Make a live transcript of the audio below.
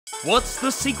What's the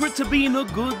secret to being a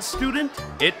good student?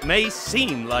 It may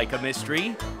seem like a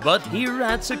mystery, but here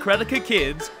at Socratica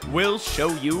Kids, we'll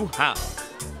show you how.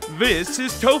 This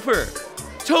is Topher.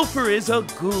 Topher is a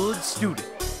good student.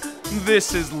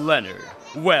 This is Leonard.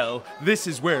 Well, this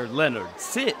is where Leonard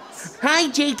sits. Hi,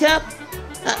 Jacob.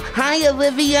 Hi,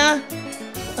 Olivia.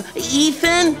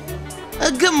 Ethan.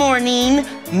 Good morning,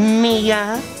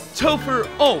 Mia. Topher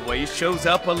always shows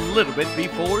up a little bit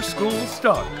before school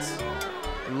starts.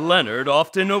 Leonard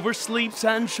often oversleeps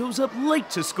and shows up late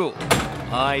to school.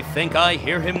 I think I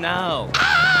hear him now.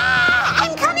 Ah!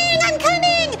 I'm coming!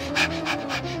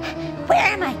 Where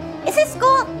am I? Is this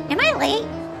school? Am I late?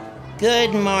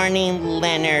 Good morning,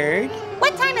 Leonard.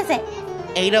 What time is it?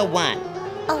 8:01.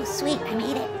 Oh, sweet, I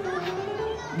made it.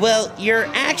 Well, you're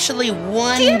actually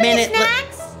 1 Do you have any minute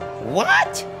snacks?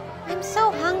 What? I'm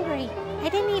so hungry. I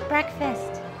didn't eat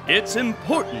breakfast. It's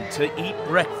important to eat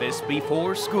breakfast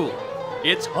before school.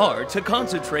 It's hard to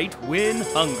concentrate when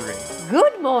hungry.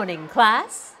 Good morning,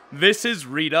 class. This is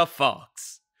Rita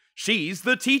Fox. She's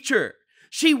the teacher.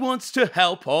 She wants to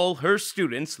help all her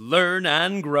students learn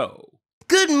and grow.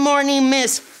 Good morning,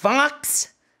 Miss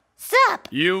Fox. Sup?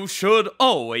 You should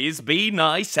always be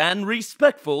nice and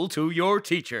respectful to your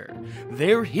teacher.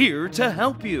 They're here to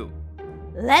help you.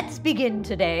 Let's begin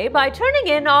today by turning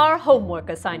in our homework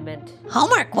assignment.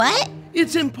 Homework what?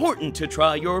 It's important to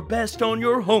try your best on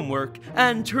your homework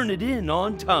and turn it in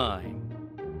on time.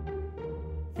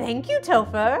 Thank you,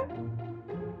 Topher.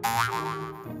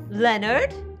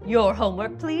 Leonard, your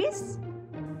homework, please.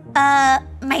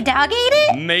 My dog ate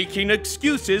it? Making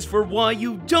excuses for why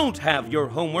you don't have your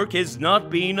homework is not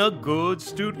being a good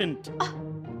student.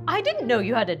 I didn't know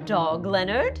you had a dog,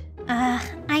 Leonard.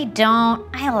 I don't.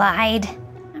 I lied.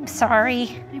 I'm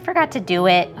sorry. I forgot to do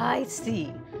it. I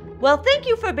see. Well, thank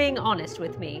you for being honest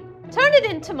with me. Turn it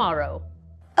in tomorrow.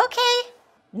 Okay.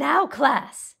 Now,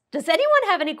 class, does anyone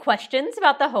have any questions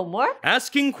about the homework?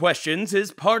 Asking questions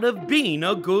is part of being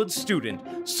a good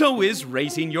student. So is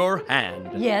raising your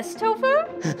hand. Yes, Topher?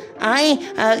 I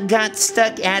got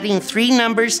stuck adding 3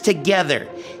 numbers together.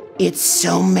 It's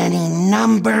so many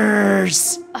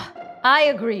numbers. I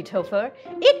agree, Topher.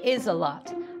 It is a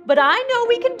lot. But I know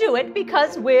we can do it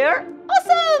because we're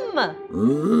awesome!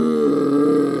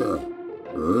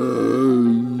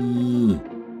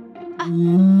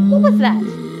 What was that?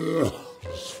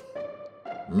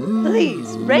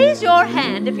 Please, raise your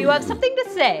hand if you have something to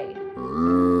say.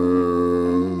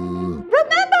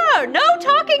 Remember, no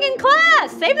talking in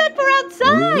class! Save that for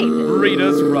outside!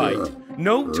 Rita's right.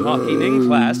 No talking in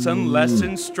class unless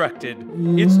instructed.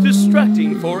 It's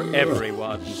distracting for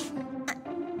everyone.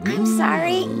 I'm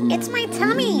sorry. It's my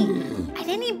tummy. I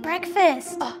didn't eat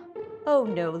breakfast. Oh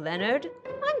no, Leonard.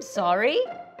 I'm sorry.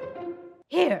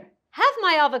 Here, have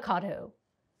my avocado.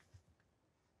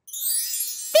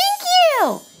 Thank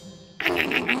you!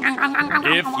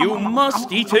 If you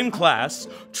must eat in class,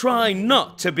 try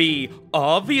not to be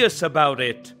obvious about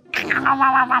it.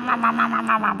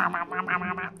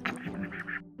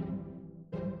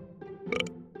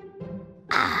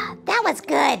 That was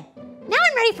good. Now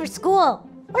I'm ready for school.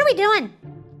 What are we doing?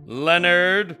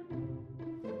 Leonard.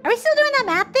 Are we still doing that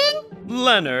math thing?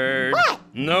 Leonard. What?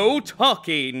 No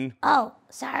talking. Oh,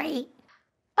 sorry.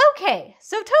 Okay,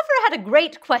 so Topher had a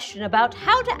great question about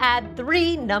how to add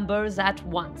 3 numbers at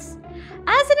once.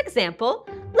 As an example,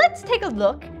 let's take a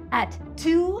look at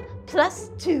 2 plus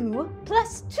 2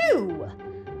 plus 2.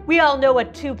 We all know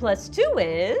what 2 plus 2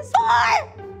 is.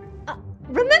 4!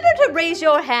 Remember to raise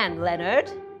your hand,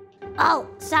 Leonard. Oh,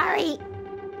 sorry.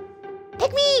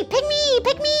 Pick me!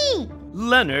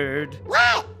 Leonard.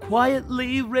 What?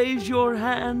 Quietly raise your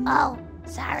hand. Oh,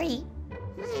 sorry.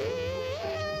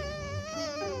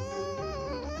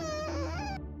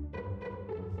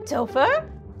 Topher?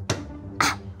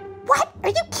 What? Are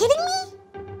you kidding me?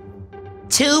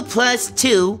 2 plus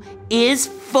 2 is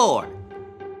 4.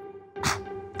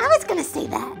 I was gonna say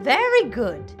that. Very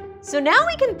good. So now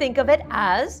we can think of it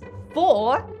as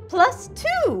 4 plus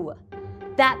 2.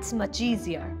 That's much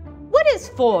easier. What is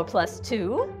 4 plus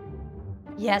 2?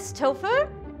 Yes, Topher?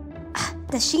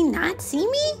 Does she not see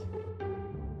me?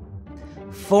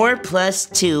 4 plus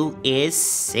 2 is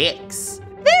 6.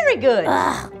 Very good.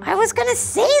 I was gonna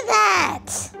say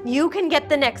that. You can get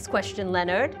the next question,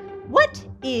 Leonard. What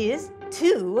is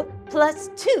 2 plus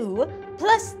 2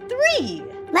 plus 3?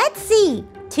 Let's see.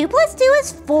 2 plus 2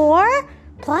 is 4.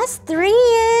 Plus 3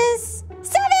 is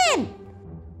 7.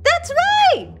 That's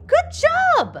right. Good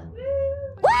job.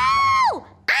 Woo!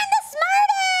 I'm the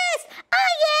smartest!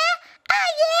 Oh yeah!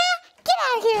 Get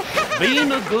out of here!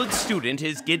 Being a good student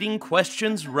is getting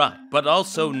questions right, but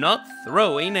also not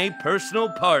throwing a personal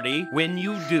party when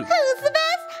you do. Who's the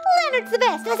best? Leonard's the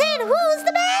best. I said, who's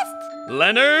the best?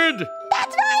 Leonard!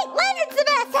 That's right, Leonard's the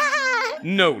best.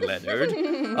 No,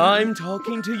 Leonard. I'm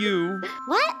talking to you.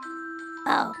 What?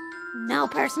 Oh, no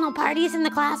personal parties in the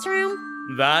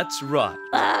classroom? That's right.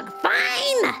 Ugh,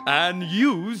 fine. And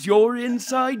use your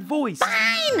inside voice.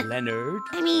 Fine. Leonard.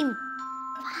 I mean,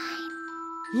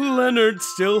 Leonard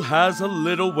still has a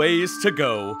little ways to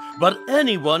go, but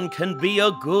anyone can be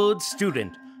a good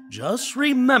student. Just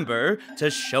remember to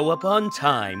show up on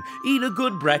time, eat a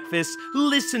good breakfast,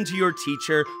 listen to your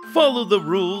teacher, follow the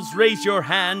rules, raise your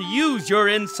hand, use your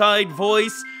inside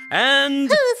voice, and...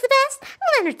 who's the best?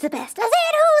 Leonard's the best. I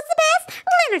said, who's the best?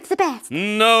 Leonard's the best.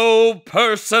 no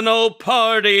personal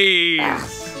parties!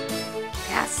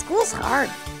 Yeah, school's hard.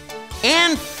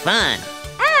 And fun.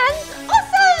 And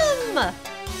awesome!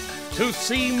 To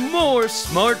see more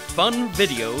smart, fun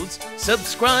videos,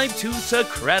 subscribe to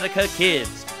Socratica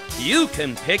Kids. You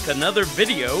can pick another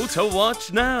video to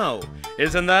watch now.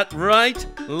 Isn't that right,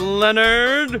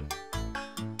 Leonard?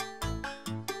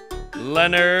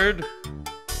 Leonard?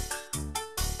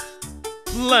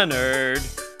 Leonard?